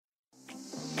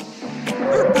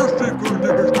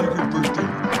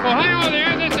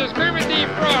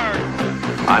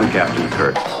I'm Captain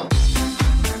Kirk.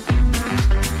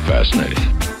 Fascinating.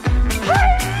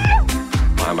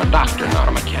 I'm a doctor, not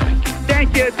a mechanic.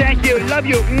 Thank you, love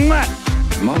you.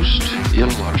 Mwah. Most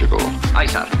illogical. Aye,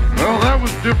 sir. Well, that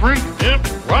was different. Yep,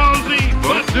 lousy,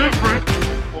 but different.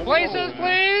 Places,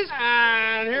 please,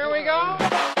 and here we go.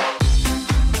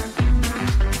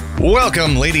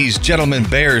 Welcome, ladies, gentlemen,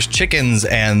 bears, chickens,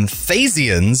 and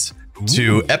Thasians,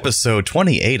 to episode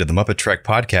 28 of the Muppet Trek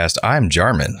podcast. I'm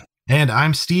Jarman. And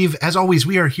I'm Steve. As always,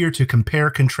 we are here to compare,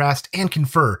 contrast, and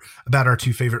confer about our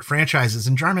two favorite franchises.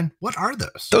 And Jarman, what are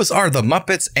those? Those are the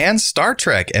Muppets and Star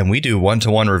Trek, and we do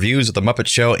one-to-one reviews of the Muppet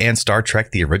Show and Star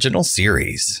Trek, the original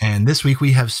series. And this week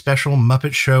we have special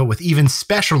Muppet Show with even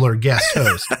specialer guest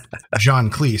host, John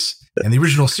Cleese, and the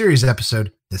original series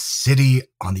episode, The City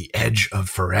on the Edge of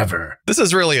Forever. This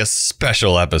is really a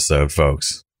special episode,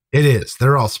 folks. It is.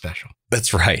 They're all special.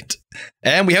 That's right.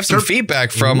 And we have some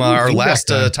feedback from our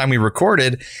last time we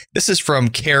recorded. This is from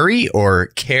Carrie, or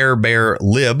Care Bear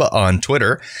Lib on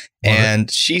Twitter.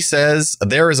 And she says,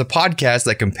 there is a podcast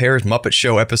that compares Muppet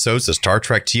Show episodes to Star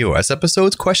Trek TOS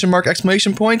episodes, ?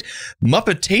 Muppetational,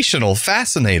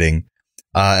 fascinating.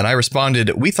 And I responded,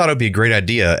 we thought it would be a great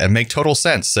idea and make total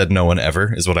sense, said no one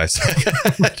ever, is what I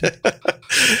said.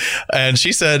 And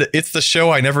she said, it's the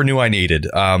show I never knew I needed.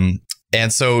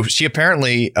 And so she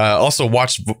apparently also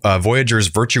watched Voyager's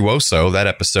Virtuoso, that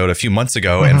episode, a few months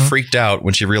ago, and freaked out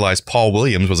when she realized Paul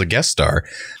Williams was a guest star.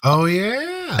 Oh,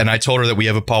 yeah. And I told her that we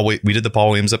did the Paul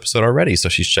Williams episode already, so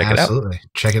she's check it out. Absolutely.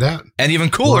 Check it out. And even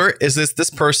cooler is this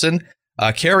person,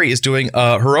 Carrie, is doing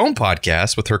her own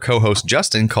podcast with her co-host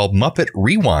Justin called Muppet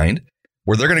Rewind,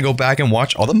 where they're going to go back and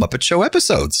watch all the Muppet Show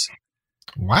episodes.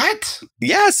 What?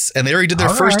 Yes. And they already did their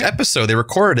first episode. They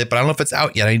recorded it, but I don't know if it's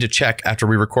out yet. I need to check after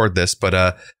we record this. But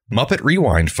Muppet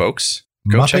Rewind, folks.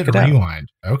 Go check it out. Muppet Rewind.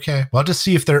 Okay. Well, just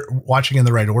see if they're watching in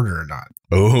the right order or not.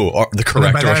 Oh, the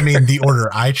correct order. By that, I mean the order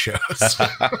I chose.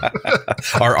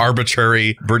 Our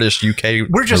arbitrary British UK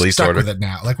we're just release stuck order. with it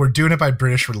now. Like, we're doing it by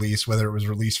British release, whether it was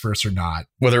released first or not.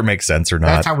 Whether it makes sense or not.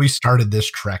 That's how we started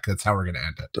this Trek. That's how we're going to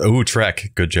end it. Oh,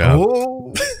 Trek. Good job.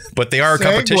 Oh, but they are a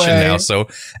competition now, so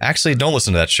actually don't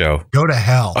listen to that show. Go to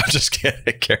hell. I'm just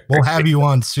kidding. We'll have you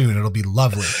on soon. It'll be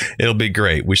lovely. It'll be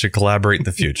great. We should collaborate in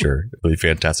the future. It'll be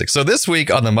fantastic. So this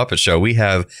week on The Muppet Show, we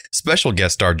have special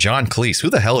guest star John Cleese. Who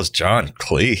the hell is John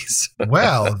Cleese?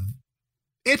 Well,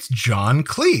 it's John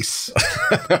Cleese.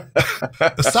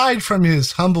 Aside from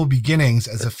his humble beginnings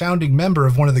as a founding member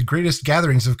of one of the greatest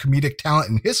gatherings of comedic talent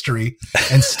in history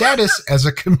and status as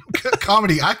a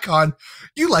comedy icon,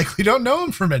 you likely don't know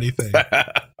him from anything.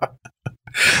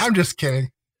 I'm just kidding.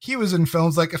 He was in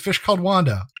films like A Fish Called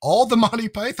Wanda, all the Monty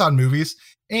Python movies,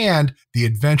 and The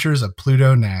Adventures of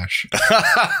Pluto Nash.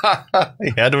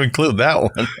 You had to include that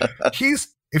one.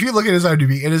 If you look at his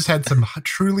IMDb, it has had some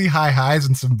truly high highs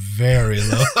and some very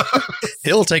low lows.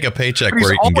 He'll take a paycheck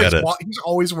where he can get it. He's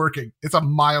always working. It's a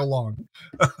mile long.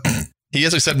 He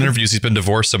has said in interviews he's been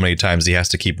divorced so many times he has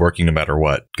to keep working no matter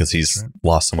what because he's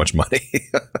lost so much money.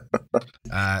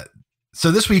 So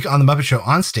this week on The Muppet Show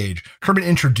on stage, Kermit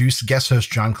introduced guest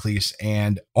host John Cleese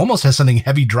and almost has something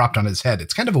heavy dropped on his head.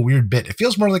 It's kind of a weird bit. It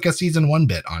feels more like a season 1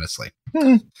 bit, honestly.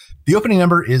 The opening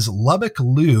number is Lubbock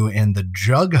Lou and the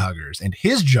Jug Huggers, and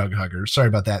his Jug Huggers, sorry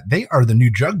about that, they are the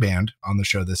new jug band on the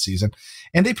show this season,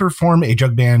 and they perform a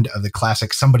jug band of the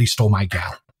classic Somebody Stole My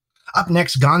Gal. Up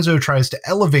next, Gonzo tries to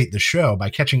elevate the show by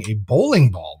catching a bowling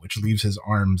ball, which leaves his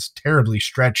arms terribly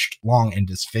stretched, long, and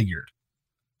disfigured.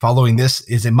 Following this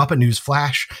is a Muppet News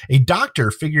flash. A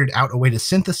doctor figured out a way to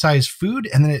synthesize food,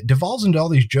 and then it devolves into all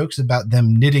these jokes about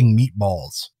them knitting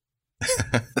meatballs.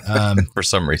 For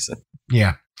some reason.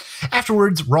 Yeah.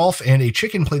 Afterwards, Rolf and a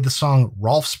chicken played the song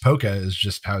Rolf's Polka, is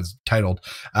just how it's titled,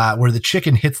 where the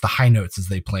chicken hits the high notes as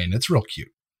they play, and it's real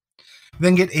cute.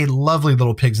 Then get a lovely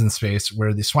little Pigs in Space,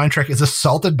 where the swine trek is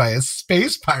assaulted by a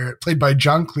space pirate played by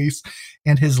John Cleese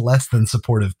and his less than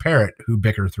supportive parrot, who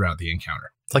bicker throughout the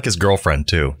encounter. It's like his girlfriend,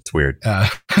 too. It's weird.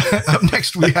 Up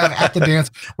next, we have At the Dance,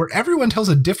 where everyone tells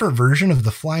a different version of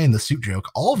the fly in the suit joke.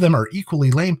 All of them are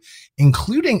equally lame,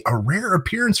 including a rare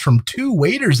appearance from 2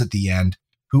 waiters at the end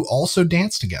who also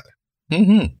dance together.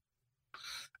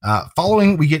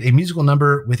 Following, we get a musical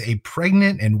number with a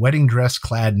pregnant and wedding dress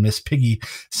clad Miss Piggy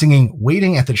singing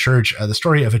Waiting at the Church, the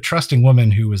story of a trusting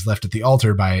woman who was left at the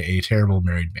altar by a terrible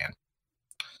married man.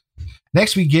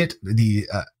 Next, we get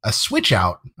a switch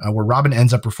out where Robin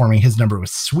ends up performing his number with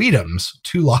Sweetums,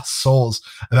 2 lost souls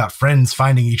about friends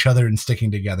finding each other and sticking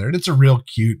together. And it's a real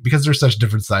cute, because they're such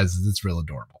different sizes, it's real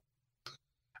adorable.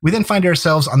 We then find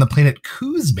ourselves on the planet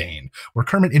Coosbane, where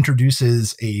Kermit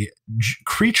introduces a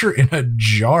creature in a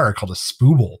jar called a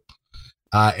spooble.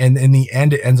 And in the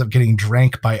end, it ends up getting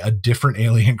drank by a different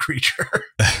alien creature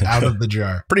out of the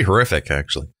jar. Pretty horrific,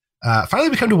 actually. Finally,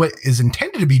 we come to what is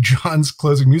intended to be John's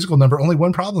closing musical number. Only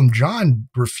one problem. John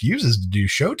refuses to do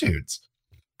show tunes.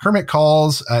 Kermit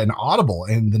calls an audible,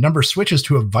 and the number switches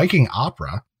to a Viking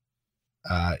opera.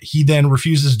 He then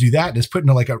refuses to do that and is put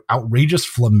into like an outrageous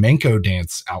flamenco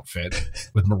dance outfit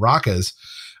with maracas.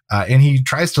 And he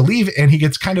tries to leave, and he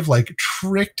gets kind of like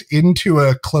tricked into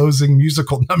a closing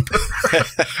musical number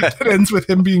that ends with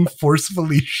him being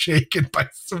forcefully shaken by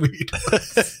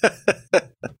Sweetums.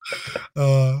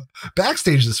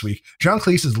 Backstage this week, John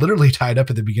Cleese is literally tied up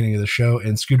at the beginning of the show,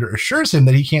 and Scooter assures him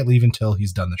that he can't leave until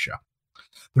he's done the show.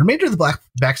 The remainder of the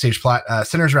backstage plot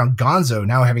centers around Gonzo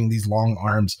now having these long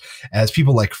arms, as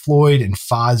people like Floyd and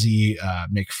Fozzie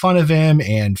make fun of him,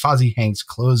 and Fozzie hangs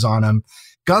clothes on him.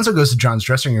 Gonzo goes to John's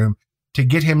dressing room to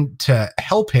get him to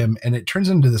help him, and it turns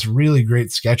into this really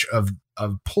great sketch of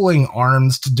pulling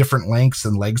arms to different lengths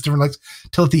and legs different lengths,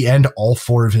 till at the end, all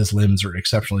 4 of his limbs are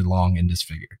exceptionally long and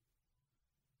disfigured.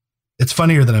 It's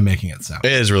funnier than I'm making it sound.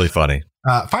 It is really funny.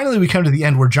 Finally, we come to the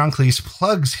end where John Cleese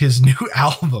plugs his new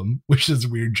album, which is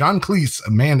weird. John Cleese, a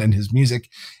man and his music.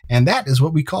 And that is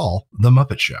what we call The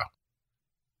Muppet Show.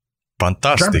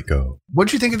 Fantastico. What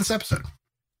did you think of this episode?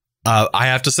 I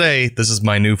have to say, this is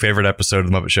my new favorite episode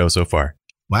of The Muppet Show so far.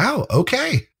 Wow.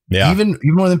 Okay. Yeah. Even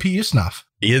more than Pete Ustinov.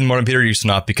 Even more than Peter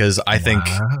Ustinov, because I think,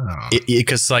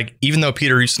 because like, even though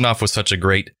Peter Ustinov was such a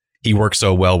great, he worked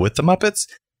so well with the Muppets,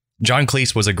 John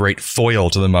Cleese was a great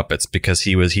foil to the Muppets, because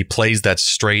he plays that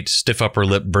straight, stiff upper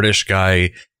lip British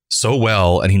guy so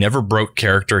well, and he never broke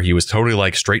character. He was totally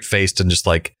like straight faced and just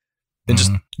like, and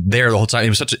just there the whole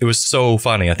time. It was so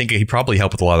funny. I think he probably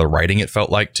helped with a lot of the writing, it felt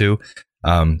like, too.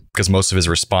 Because most of his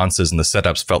responses and the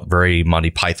setups felt very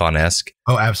Monty Python-esque.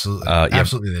 Oh, absolutely.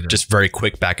 Absolutely. They did. Just very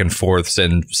quick back and forths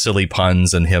and silly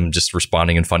puns, and him just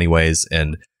responding in funny ways.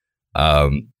 And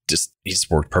he just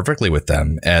worked perfectly with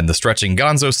them. And the stretching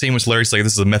Gonzo scene was hilarious. Like,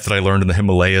 this is a method I learned in the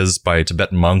Himalayas by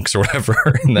Tibetan monks or whatever.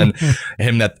 And then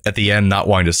him at the end not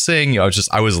wanting to sing.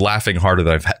 I was laughing harder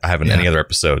than I have in any other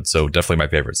episode. So definitely my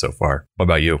favorite so far. What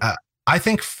about you? I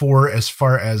think as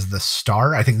far as the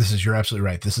star, I think you're absolutely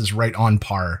right. This is right on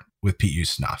par with Pete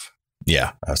Ustinov.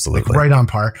 Yeah, absolutely. Like right on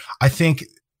par. I think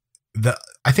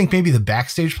maybe the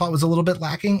backstage plot was a little bit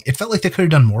lacking. It felt like they could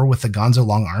have done more with the Gonzo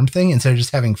long arm thing instead of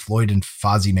just having Floyd and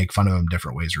Fozzie make fun of him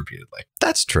different ways repeatedly.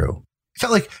 That's true. It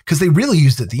felt like, because they really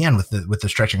used it at the end with the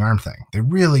stretching arm thing. They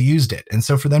really used it. And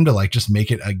so for them to like just make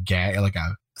it a gag, like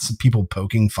some people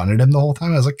poking fun at him the whole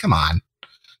time, I was like, come on.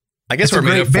 I guess we're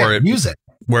made for it. Use it.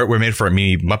 Where we're made for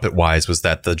me Muppet wise was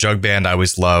that the Jug Band I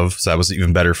always love, so that was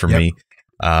even better for me.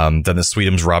 Then the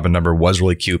Sweetums Robin number was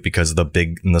really cute because of the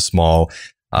big and the small.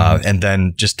 And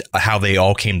then just how they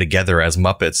all came together as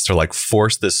Muppets to like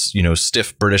force this,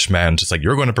 stiff British man, just like,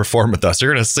 you're going to perform with us.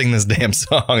 You're going to sing this damn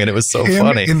song. And it was so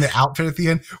funny. In the outfit at the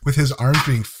end with his arms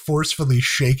being forcefully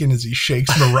shaken as he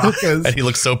shakes maracas. And he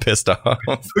looks so pissed off.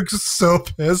 Looks so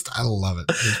pissed. I love it.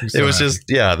 It was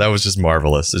happy. That was just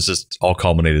marvelous. It's just all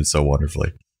culminated so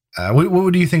wonderfully.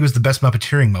 What do you think was the best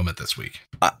Muppeteering moment this week?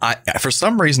 I for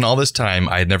some reason, all this time,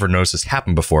 I had never noticed this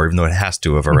happen before, even though it has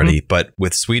to have already. But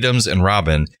with Sweetums and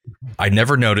Robin, I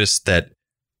never noticed that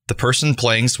the person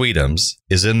playing Sweetums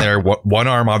is in there. One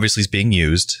arm obviously is being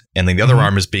used, and then the other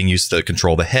arm is being used to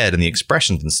control the head and the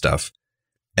expressions and stuff.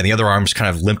 And the other arm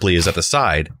kind of limply is at the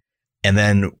side. And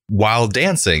then while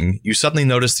dancing, you suddenly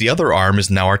notice the other arm is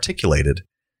now articulated.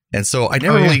 And so I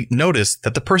never really noticed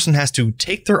that the person has to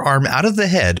take their arm out of the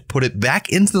head, put it back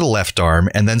into the left arm,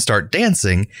 and then start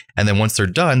dancing. And then once they're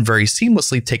done, very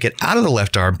seamlessly take it out of the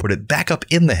left arm, put it back up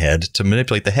in the head to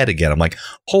manipulate the head again. I'm like,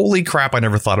 holy crap, I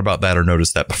never thought about that or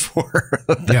noticed that before.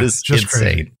 That is insane.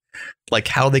 Crazy. Like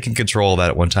how they can control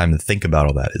that at one time and think about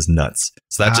all that is nuts.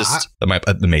 So that that might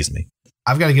amaze me.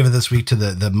 I've got to give it this week to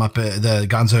the Muppet, the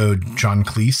Gonzo John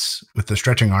Cleese with the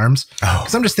stretching arms.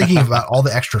 Because I'm just thinking about all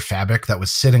the extra fabric that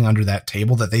was sitting under that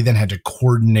table that they then had to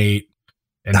coordinate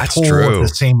and pull at the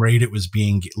same rate it was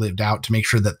being lived out to make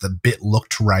sure that the bit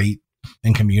looked right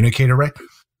and communicated right.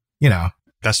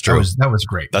 That's true. That was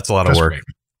great. That's a lot of work. Great.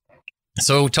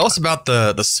 So tell us about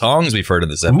the songs we've heard in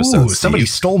this episode. Somebody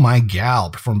Stole My Gal,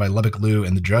 performed by Lubbock Lou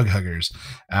and the Drug Huggers.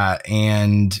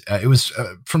 And it was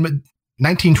from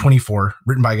 1924,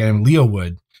 written by a guy named Leo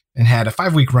Wood, and had a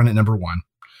 5-week run at number 1.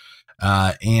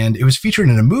 And it was featured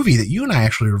in a movie that you and I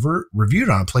actually reviewed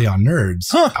on Play on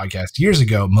Nerds podcast years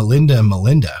ago, Melinda,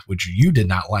 which you did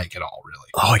not like at all, really.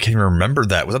 Oh, I can't even remember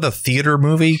that. Was that the theater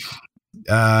movie?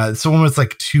 It's the one with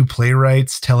like 2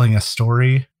 playwrights telling a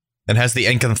story. And has the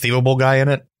inconceivable guy in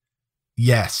it?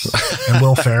 Yes. And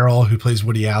Will Ferrell, who plays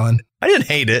Woody Allen. I didn't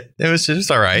hate it. It was just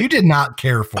all right. You did not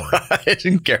care for it. I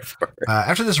didn't care for it.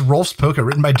 After this, Rolf's Polka,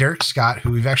 written by Derek Scott,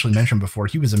 who we've actually mentioned before.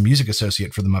 He was a music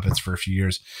associate for the Muppets for a few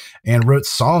years and wrote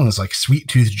songs like Sweet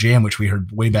Tooth Jam, which we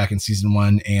heard way back in season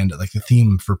 1, and like the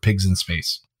theme for Pigs in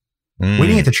Space.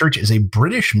 Waiting at the Church is a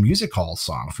British music hall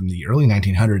song from the early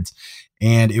 1900s,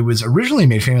 and it was originally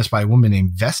made famous by a woman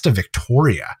named Vesta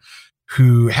Victoria,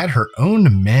 who had her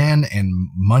own man and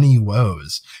money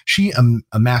woes. She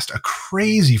amassed a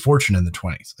crazy fortune in the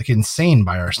 20s, like insane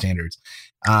by our standards.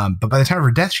 But by the time of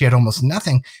her death, she had almost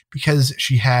nothing because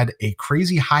she had a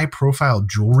crazy high-profile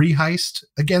jewelry heist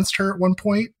against her at one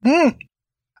point.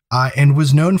 And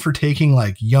was known for taking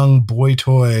like young boy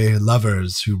toy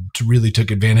lovers who really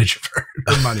took advantage of her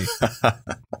money.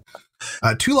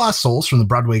 Two Lost Souls from the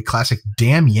Broadway classic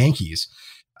Damn Yankees.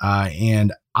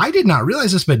 And I did not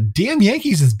realize this, but Damn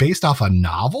Yankees is based off a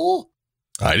novel.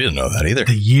 I didn't know that either.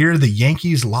 The year the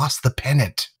Yankees lost the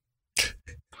pennant.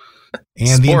 And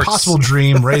Sports. The Impossible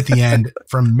Dream right at the end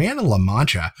from Mana La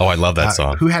Mancha. Oh, I love that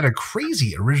song. Who had a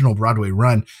crazy original Broadway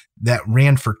run that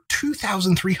ran for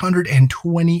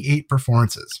 2,328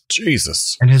 performances.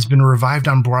 Jesus. And has been revived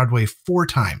on Broadway 4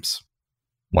 times.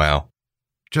 Wow.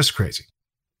 Just crazy.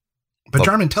 But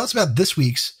Jarman, tell us about this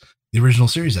week's the original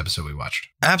series episode we watched.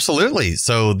 Absolutely.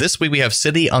 So this week we have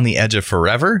City on the Edge of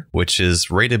Forever, which is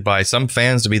rated by some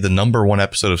fans to be the #1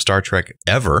 episode of Star Trek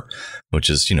ever, which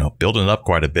is, building it up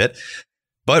quite a bit.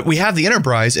 But we have the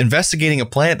Enterprise investigating a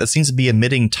planet that seems to be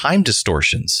emitting time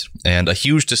distortions, and a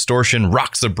huge distortion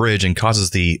rocks the bridge and causes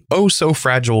the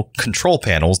oh-so-fragile control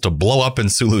panels to blow up in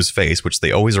Sulu's face, which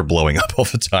they always are blowing up all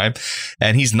the time,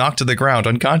 and he's knocked to the ground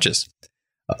unconscious.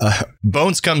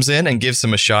 Bones comes in and gives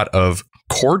him a shot of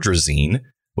Cordrazine,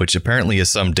 which apparently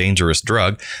is some dangerous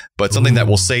drug, but something that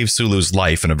will save Sulu's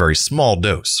life in a very small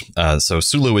dose. So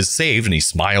Sulu is saved and he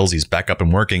smiles, he's back up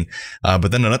and working.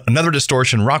 But then another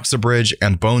distortion rocks the bridge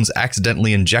and Bones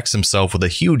accidentally injects himself with a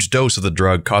huge dose of the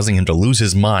drug, causing him to lose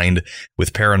his mind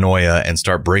with paranoia and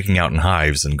start breaking out in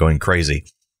hives and going crazy.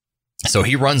 So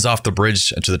he runs off the bridge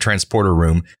to the transporter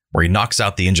room where he knocks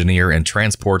out the engineer and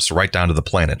transports right down to the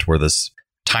planet where this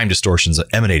time distortion's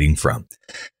emanating from.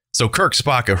 So Kirk,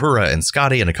 Spock, Uhura, and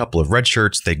Scotty and a couple of red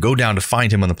shirts, they go down to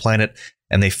find him on the planet,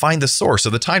 and they find the source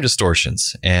of the time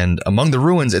distortions. And among the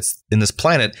ruins in this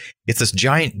planet, it's this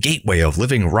giant gateway of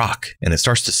living rock, and it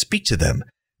starts to speak to them.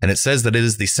 And it says that it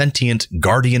is the sentient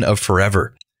guardian of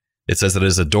forever. It says that it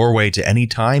is a doorway to any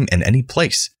time and any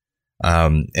place.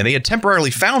 And they had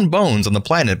temporarily found Bones on the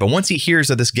planet, but once he hears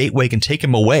that this gateway can take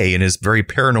him away in his very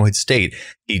paranoid state,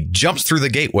 he jumps through the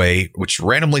gateway, which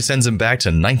randomly sends him back to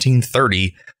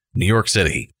 1930 New York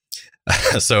City.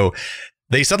 So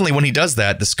they suddenly, when he does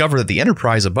that, discover that the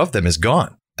Enterprise above them is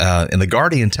gone. And the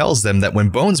Guardian tells them that when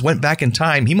Bones went back in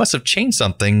time, he must have changed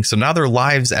something. So now their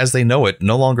lives as they know it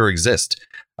no longer exist.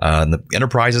 And the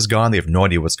Enterprise is gone. They have no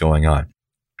idea what's going on.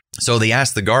 So they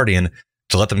ask the Guardian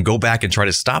to let them go back and try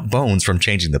to stop Bones from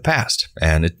changing the past.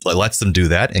 And it lets them do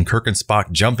that. And Kirk and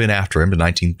Spock jump in after him to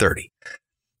 1930.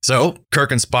 So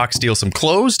Kirk and Spock steal some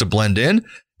clothes to blend in.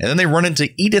 And then they run into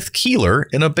Edith Keeler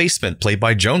in a basement, played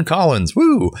by Joan Collins.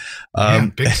 Woo!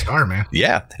 Big star, man.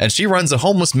 Yeah. And she runs a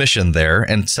homeless mission there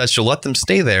and says she'll let them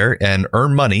stay there and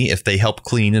earn money if they help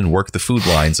clean and work the food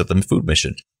lines at the food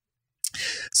mission.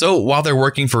 So while they're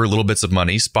working for little bits of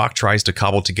money, Spock tries to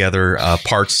cobble together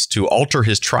parts to alter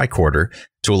his tricorder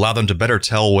to allow them to better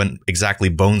tell when exactly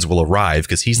Bones will arrive,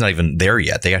 because he's not even there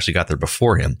yet. They actually got there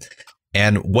before him.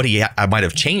 And what he might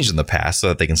have changed in the past so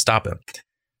that they can stop him.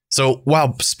 So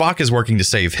while Spock is working to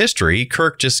save history,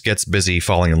 Kirk just gets busy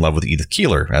falling in love with Edith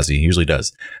Keeler, as he usually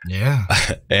does. Yeah.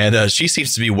 And she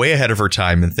seems to be way ahead of her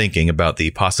time in thinking about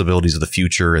the possibilities of the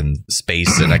future and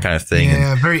space and that kind of thing.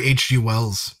 Yeah, and, very H.G.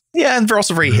 Wells. Yeah, and they're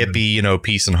also very hippie,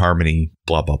 peace and harmony,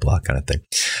 blah, blah, blah kind of thing.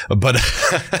 But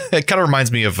it kind of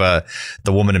reminds me of the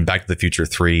woman in Back to the Future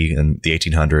 3 in the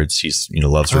 1800s. She's,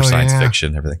 loves her science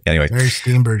fiction and everything. Anyway.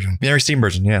 Mary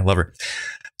Steenburgen. Yeah, love her.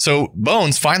 So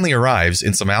Bones finally arrives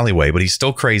in some alleyway, but he's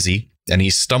still crazy, and he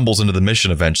stumbles into the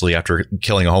mission eventually after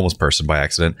killing a homeless person by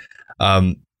accident.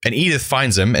 And Edith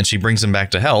finds him, and she brings him back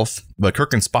to health, but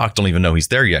Kirk and Spock don't even know he's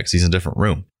there yet because he's in a different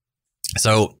room.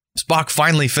 So Spock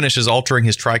finally finishes altering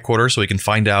his tricorder so he can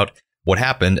find out what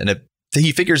happened, and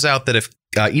he figures out that if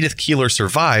Edith Keeler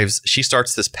survives, she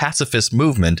starts this pacifist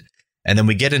movement, and then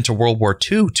we get into World War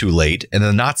II too late, and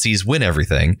the Nazis win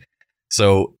everything.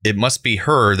 So it must be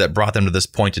her that brought them to this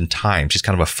point in time. She's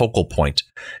kind of a focal point.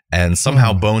 And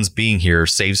somehow Bones being here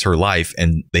saves her life,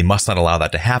 and they must not allow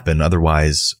that to happen.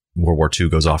 Otherwise, World War II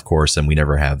goes off course and we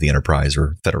never have the Enterprise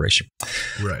or Federation.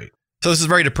 Right. So this is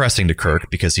very depressing to Kirk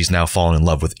because he's now fallen in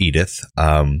love with Edith.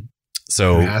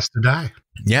 So He has to die.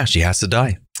 yeah, she has to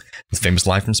die. The famous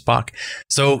line from Spock.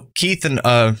 So Keith,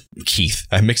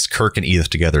 I mixed Kirk and Edith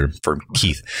together for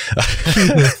Keith.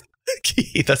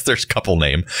 Keith, that's their couple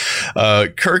name.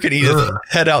 Kirk and Edith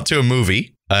head out to a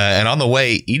movie. And on the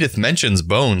way, Edith mentions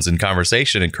Bones in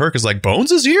conversation. And Kirk is like,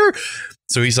 Bones is here?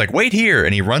 So he's like, wait here.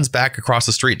 And he runs back across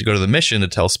the street to go to the mission to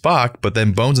tell Spock. But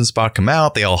then Bones and Spock come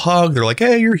out. They all hug. They're like,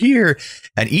 hey, you're here.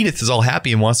 And Edith is all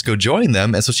happy and wants to go join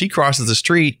them. And so she crosses the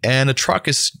street and a truck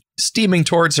is steaming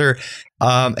towards her.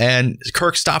 And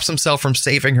Kirk stops himself from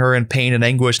saving her in pain and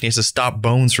anguish. And he has to stop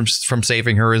Bones from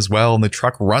saving her as well. And the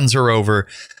truck runs her over.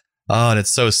 Oh, and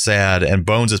it's so sad. And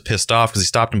Bones is pissed off because he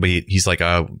stopped him. But he's like,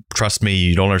 trust me,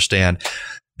 you don't understand.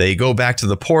 They go back to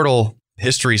the portal.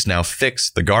 History's now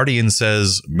fixed. The Guardian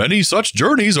says, many such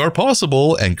journeys are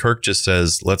possible. And Kirk just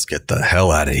says, let's get the hell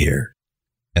out of here.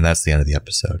 And that's the end of the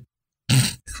episode.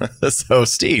 So,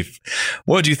 Steve,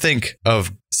 what did you think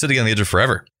of Sitting on the Edge of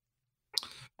Forever?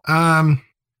 I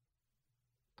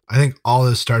think all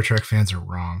those Star Trek fans are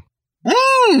wrong.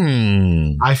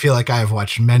 I feel like I have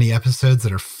watched many episodes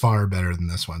that are far better than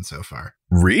this one so far.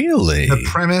 Really? The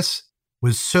premise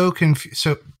was so confused.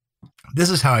 So this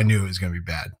is how I knew it was going to be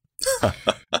bad.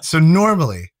 So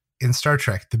normally in Star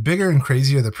Trek, the bigger and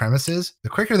crazier the premise is, the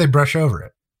quicker they brush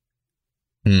over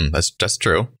it. That's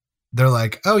true. They're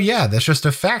like, oh yeah, that's just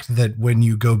a fact that when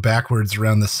you go backwards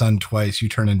around the sun twice, you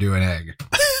turn into an egg.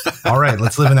 All right,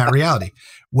 let's live in that reality.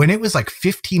 When it was like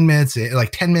 15 minutes,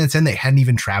 like 10 minutes in, they hadn't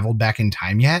even traveled back in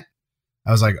time yet.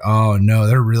 I was like, oh no,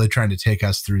 they're really trying to take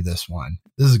us through this one.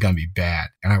 This is going to be bad.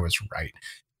 And I was right.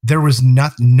 There was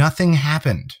nothing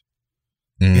happened.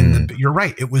 You're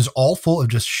right. It was all full of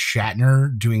just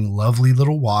Shatner doing lovely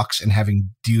little walks and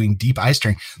doing deep eye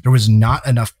staring. There was not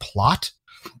enough plot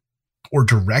or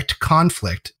direct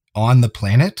conflict on the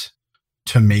planet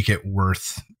to make it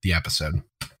worth the episode.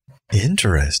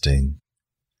 Interesting.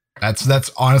 That's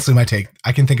honestly my take.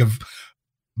 I can think of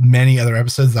many other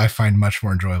episodes that I find much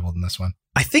more enjoyable than this one.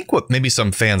 I think what maybe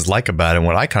some fans like about it, and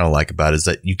what I kind of like about it, is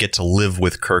that you get to live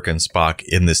with Kirk and Spock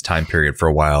in this time period for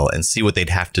a while and see what they'd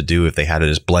have to do if they had to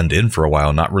just blend in for a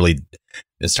while, not really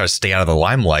just try to stay out of the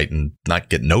limelight and not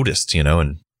get noticed,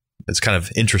 and it's kind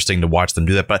of interesting to watch them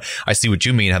do that. But I see what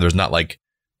you mean, how there's not like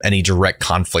any direct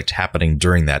conflict happening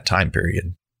during that time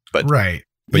period. But right.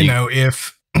 But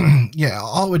if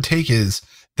all it would take is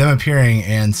them appearing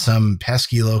and some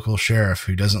pesky local sheriff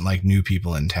who doesn't like new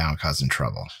people in town causing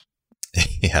trouble.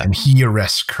 Yeah. And he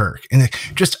arrests Kirk. And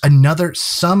just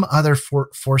some other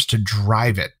force to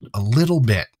drive it a little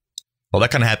bit. Well,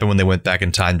 that kind of happened when they went back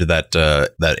in time to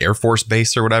that Air Force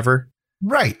base or whatever.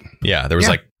 Right. Yeah. There was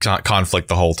like conflict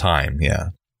the whole time.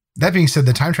 Yeah. That being said,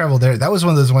 the time travel there, that was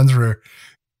one of those ones where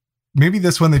maybe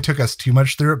this one they took us too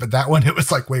much through it, but that one it was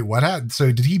like, wait, what happened?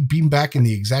 So did he beam back in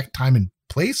the exact time and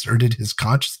place, or did his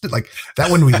consciousness, like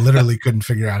that one we literally couldn't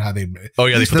figure out how they oh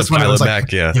yeah, they put the pilot back.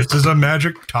 Yeah, this is a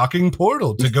magic talking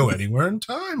portal to go anywhere in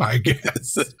time, I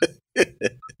guess.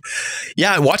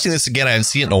 Yeah, watching this again, I haven't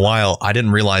seen it in a while. I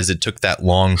didn't realize it took that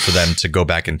long for them to go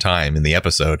back in time in the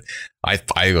episode. I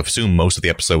assume most of the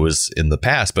episode was in the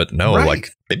past, but no, like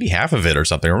maybe half of it or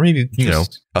something, or maybe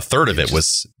a third of it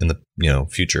was in the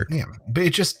future. Yeah, but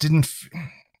it just didn't.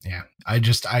 Yeah,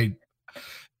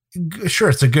 sure,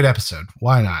 it's a good episode.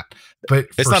 Why not? But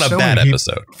it's not a bad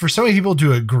episode. For so many people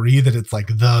to agree that it's like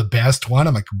the best one,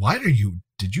 I'm like,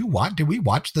 did we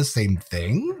watch the same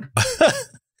thing?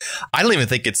 I don't even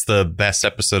think it's the best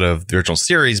episode of the original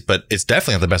series, but it's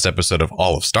definitely not the best episode of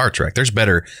all of Star Trek. There's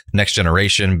better Next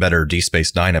Generation, better Deep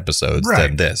Space Nine episodes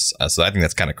than this. So I think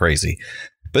that's kind of crazy.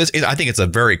 But I think it's a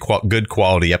very good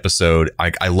quality episode.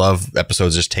 I love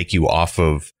episodes just take you off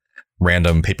of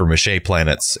random paper mache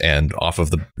planets and off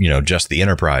of the, just the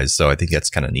Enterprise. So I think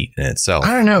that's kind of neat in itself.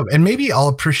 I don't know. And maybe I'll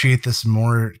appreciate this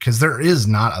more because there is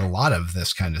not a lot of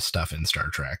this kind of stuff in Star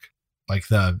Trek. Like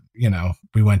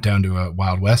we went down to a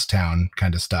Wild West town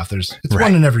kind of stuff. It's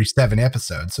one in every 7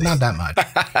 episodes. So not that much.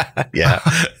 Yeah.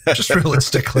 Just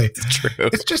realistically. It's true.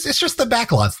 It's just the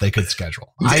backlots they could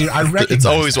schedule. I recognize it's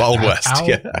always Wild West.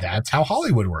 That's how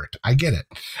Hollywood worked. I get it.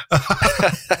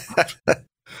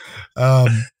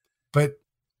 But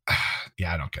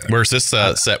I don't get it. Whereas this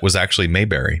set was actually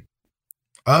Mayberry.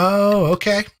 Oh,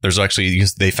 okay. There's actually,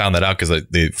 they found that out because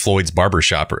the Floyd's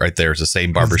barbershop right there is the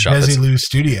same barbershop. Desilu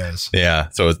Studios. Yeah.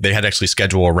 So they had to actually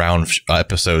schedule around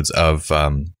episodes of,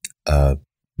 what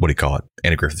do you call it?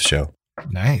 Andy Griffith Show.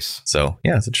 Nice. So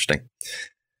yeah, it's interesting.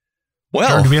 Well,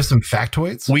 Jordan, do we have some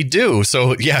factoids? We do.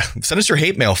 So, yeah, send us your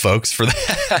hate mail, folks, for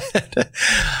that.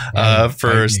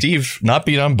 For Steve not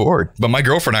being on board. But my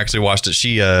girlfriend actually watched it.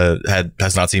 She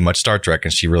has not seen much Star Trek,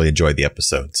 and she really enjoyed the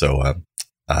episode. So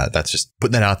that's just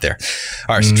putting that out there.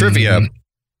 All right, so trivia.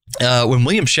 When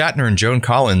William Shatner and Joan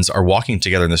Collins are walking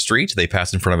together in the street, they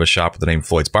pass in front of a shop with the name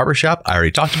Floyd's Barbershop. I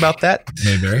already talked about that.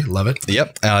 Mayberry, love it.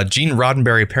 Yep. Gene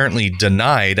Roddenberry apparently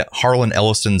denied Harlan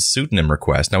Ellison's pseudonym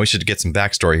request. Now, we should get some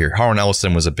backstory here. Harlan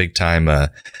Ellison was a big-time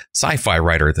sci-fi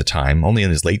writer at the time, only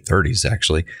in his late 30s,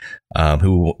 actually,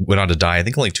 who went on to die, I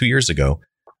think, only 2 years ago.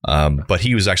 But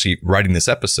he was actually writing this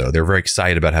episode. They were very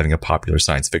excited about having a popular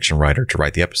science fiction writer to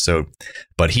write the episode,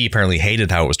 but he apparently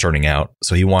hated how it was turning out.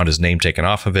 So he wanted his name taken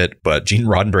off of it. But Gene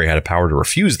Roddenberry had a power to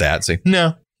refuse that, say,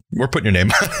 no, we're putting your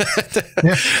name on it.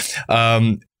 Yeah.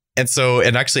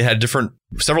 And actually had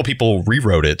several people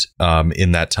rewrote it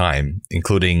in that time,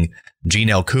 including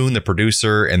Gene L. Kuhn, the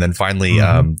producer, and then finally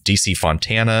DC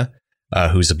Fontana,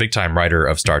 who's a big time writer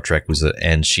of Star Trek,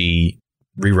 and she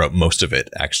rewrote most of it,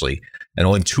 actually. And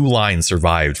only 2 lines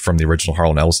survived from the original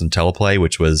Harlan Ellison teleplay,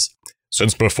 which was,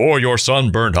 "Since before your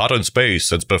sun burned hot in space,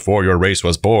 since before your race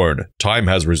was born, time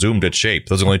has resumed its shape."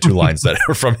 Those are only 2 lines that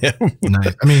are from him.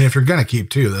 Nice. I mean, if you're going to keep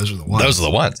 2, those are the ones. Those are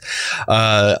the ones.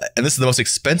 And this is the most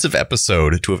expensive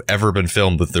episode to have ever been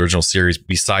filmed with the original series,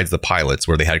 besides the pilots,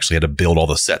 where they actually had to build all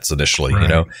the sets initially,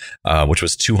 right. Which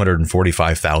was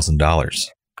 $245,000.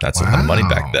 That's a lot of money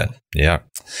back then. Yeah.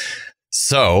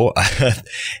 So,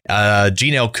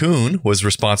 Gene L. Kuhn was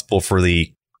responsible for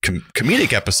the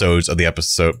comedic episodes of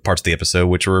parts of the episode,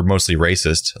 which were mostly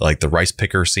racist, like the rice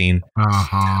picker scene.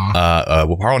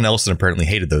 Harlan Ellison apparently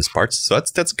hated those parts, so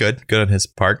that's good on his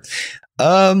part.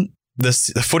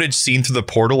 The footage seen through the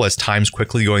portal as time's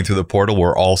quickly going through the portal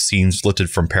were all scenes lifted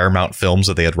from Paramount Films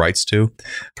that they had rights to,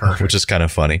 which is kind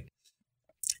of funny.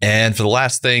 And for the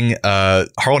last thing,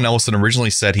 Harlan Ellison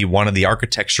originally said he wanted the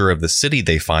architecture of the city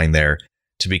they find there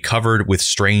to be covered with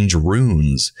strange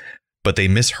runes, but they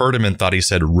misheard him and thought he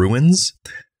said ruins.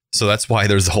 So that's why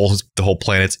there's the whole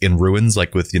planet's in ruins,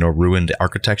 like with, ruined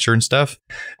architecture and stuff.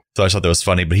 So I thought that was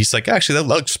funny, but he's like, actually, that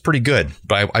looks pretty good.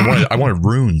 But I wanted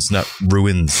runes, not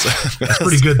ruins. That's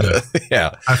pretty good, though.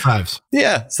 Yeah. High fives.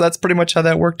 Yeah. So that's pretty much how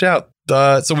that worked out.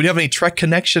 So we have any Trek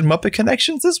connection, Muppet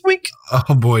connections this week?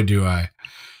 Oh, boy, do I.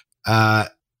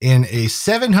 In a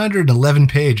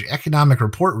 711-page economic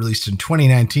report released in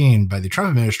 2019 by the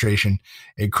Trump administration,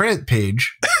 a credit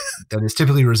page that is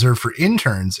typically reserved for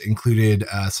interns included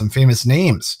some famous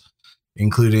names,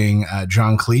 including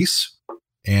John Cleese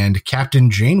and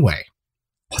Captain Janeway.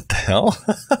 What the hell?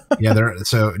 Yeah,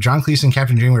 so John Cleese and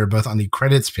Captain Janeway are both on the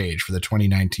credits page for the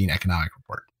 2019 economic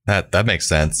report. That makes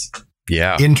sense.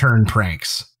 Yeah. Intern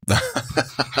pranks.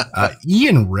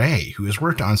 Ian Ray, who has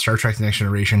worked on Star Trek The Next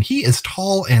Generation, he is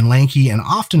tall and lanky and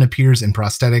often appears in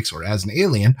prosthetics or as an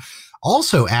alien,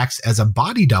 also acts as a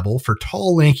body double for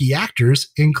tall, lanky actors,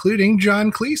 including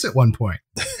John Cleese at one point.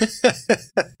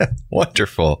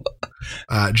 Wonderful.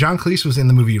 John Cleese was in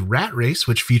the movie Rat Race,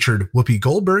 which featured Whoopi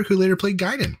Goldberg, who later played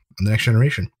Guinan on The Next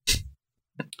Generation.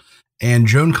 And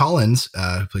Joan Collins,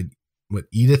 who played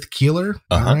Edith Keeler,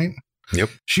 right? Yep.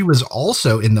 She was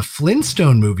also in the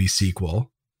Flintstone movie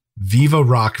sequel, Viva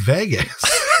Rock Vegas,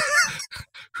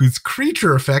 whose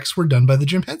creature effects were done by the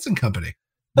Jim Henson Company.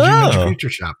 Creature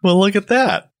Shop. Well, look at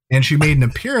that. And she made an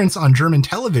appearance on German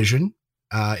television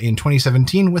in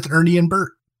 2017 with Ernie and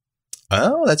Bert.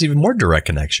 Oh, that's even more direct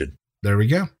connection. There we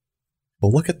go.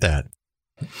 Well, look at that.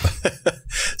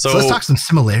 So let's talk some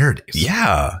similarities.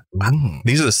 Yeah.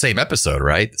 These are the same episode,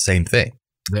 right? The same thing.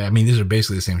 Yeah, I mean, these are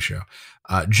basically the same show.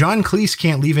 John Cleese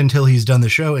can't leave until he's done the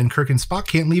show, and Kirk and Spock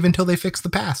can't leave until they fix the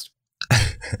past.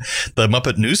 The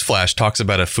Muppet Newsflash talks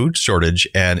about a food shortage,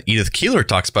 and Edith Keeler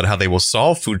talks about how they will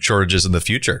solve food shortages in the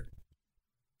future.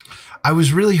 I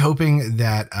was really hoping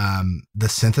that the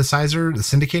synthesizer, the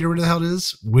syndicator, whatever the hell it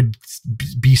is, would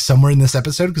be somewhere in this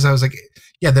episode, because I was like,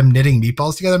 yeah, them knitting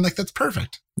meatballs together. I'm like, that's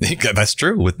perfect. That's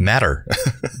true, with matter.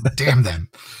 Damn them.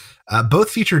 Both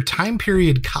feature time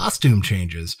period costume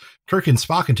changes. Kirk and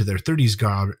Spock into their 30s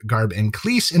garb and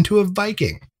Cleese into a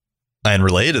Viking. And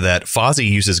related to that, Fozzie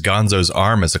uses Gonzo's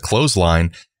arm as a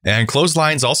clothesline. And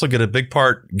clotheslines also get a big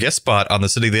guest spot on the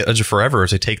City of the Edge of Forever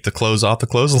as they take the clothes off the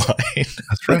clothesline.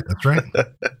 That's right.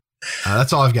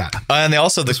 That's all I've got. And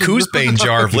also, the Koozebane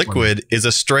jar of liquid is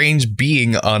a strange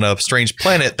being on a strange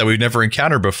planet that we've never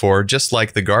encountered before, just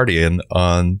like the Guardian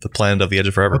on the planet of the Edge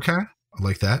of Forever. Okay. I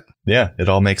like that. Yeah, it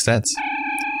all makes sense.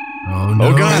 Oh, no.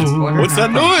 Oh, God. What's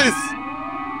that noise?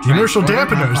 The inertial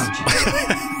dampeners.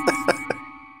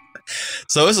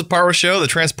 So this is part of the show, the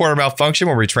Transporter Malfunction,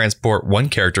 where we transport one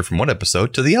character from one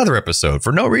episode to the other episode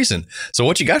for no reason. So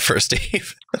what you got for us,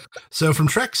 Steve? So from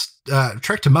Trek to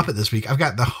Muppet this week, I've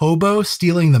got the hobo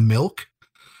stealing the milk,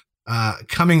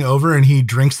 coming over, and he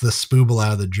drinks the spooble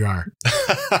out of the jar.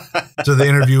 So the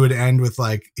interview would end with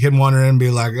like him wandering and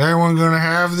be like, "Anyone gonna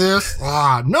have this?"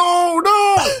 No.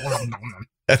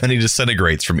 And then he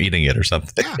disintegrates from eating it or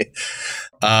something.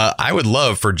 Yeah. I would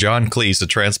love for John Cleese to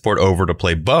transport over to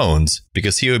play Bones,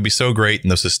 because he would be so great in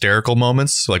those hysterical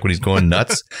moments, like when he's going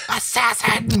nuts.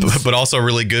 Assassins! But also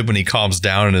really good when he calms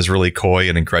down and is really coy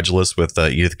and incredulous with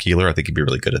Edith Keeler. I think he'd be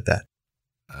really good at that.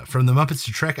 From the Muppets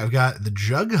to Trek, I've got the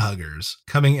Jug Huggers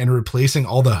coming and replacing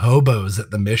all the hobos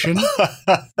at the mission,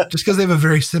 just because they have a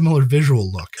very similar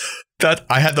visual look. That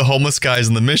I had the homeless guys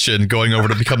in the mission going over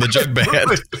to become the Jug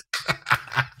Band.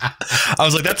 I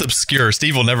was like, that's obscure.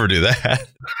 Steve will never do that.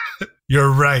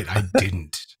 You're right. I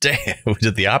didn't. Damn, we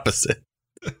did the opposite.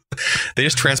 They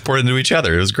just transported into each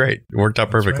other. It was great. It worked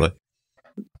out perfectly.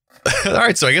 Right. All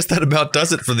right, so I guess that about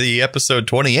does it for the episode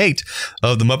 28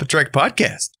 of the Muppet Trek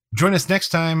podcast. Join us next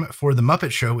time for The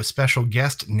Muppet Show with special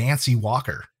guest Nancy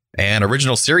Walker. And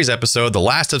original series episode, the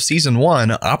last of season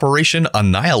 1, Operation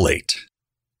Annihilate.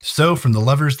 So from the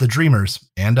lovers, the dreamers,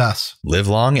 and us, live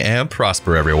long and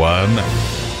prosper, everyone.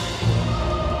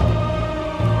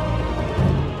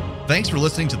 Thanks for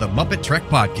listening to the Muppet Trek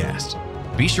podcast.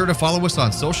 Be sure to follow us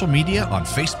on social media on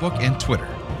Facebook and Twitter.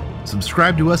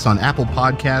 Subscribe to us on Apple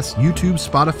Podcasts, YouTube,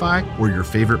 Spotify, or your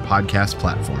favorite podcast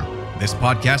platform. This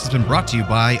podcast has been brought to you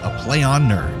by A Play on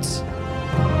Nerds.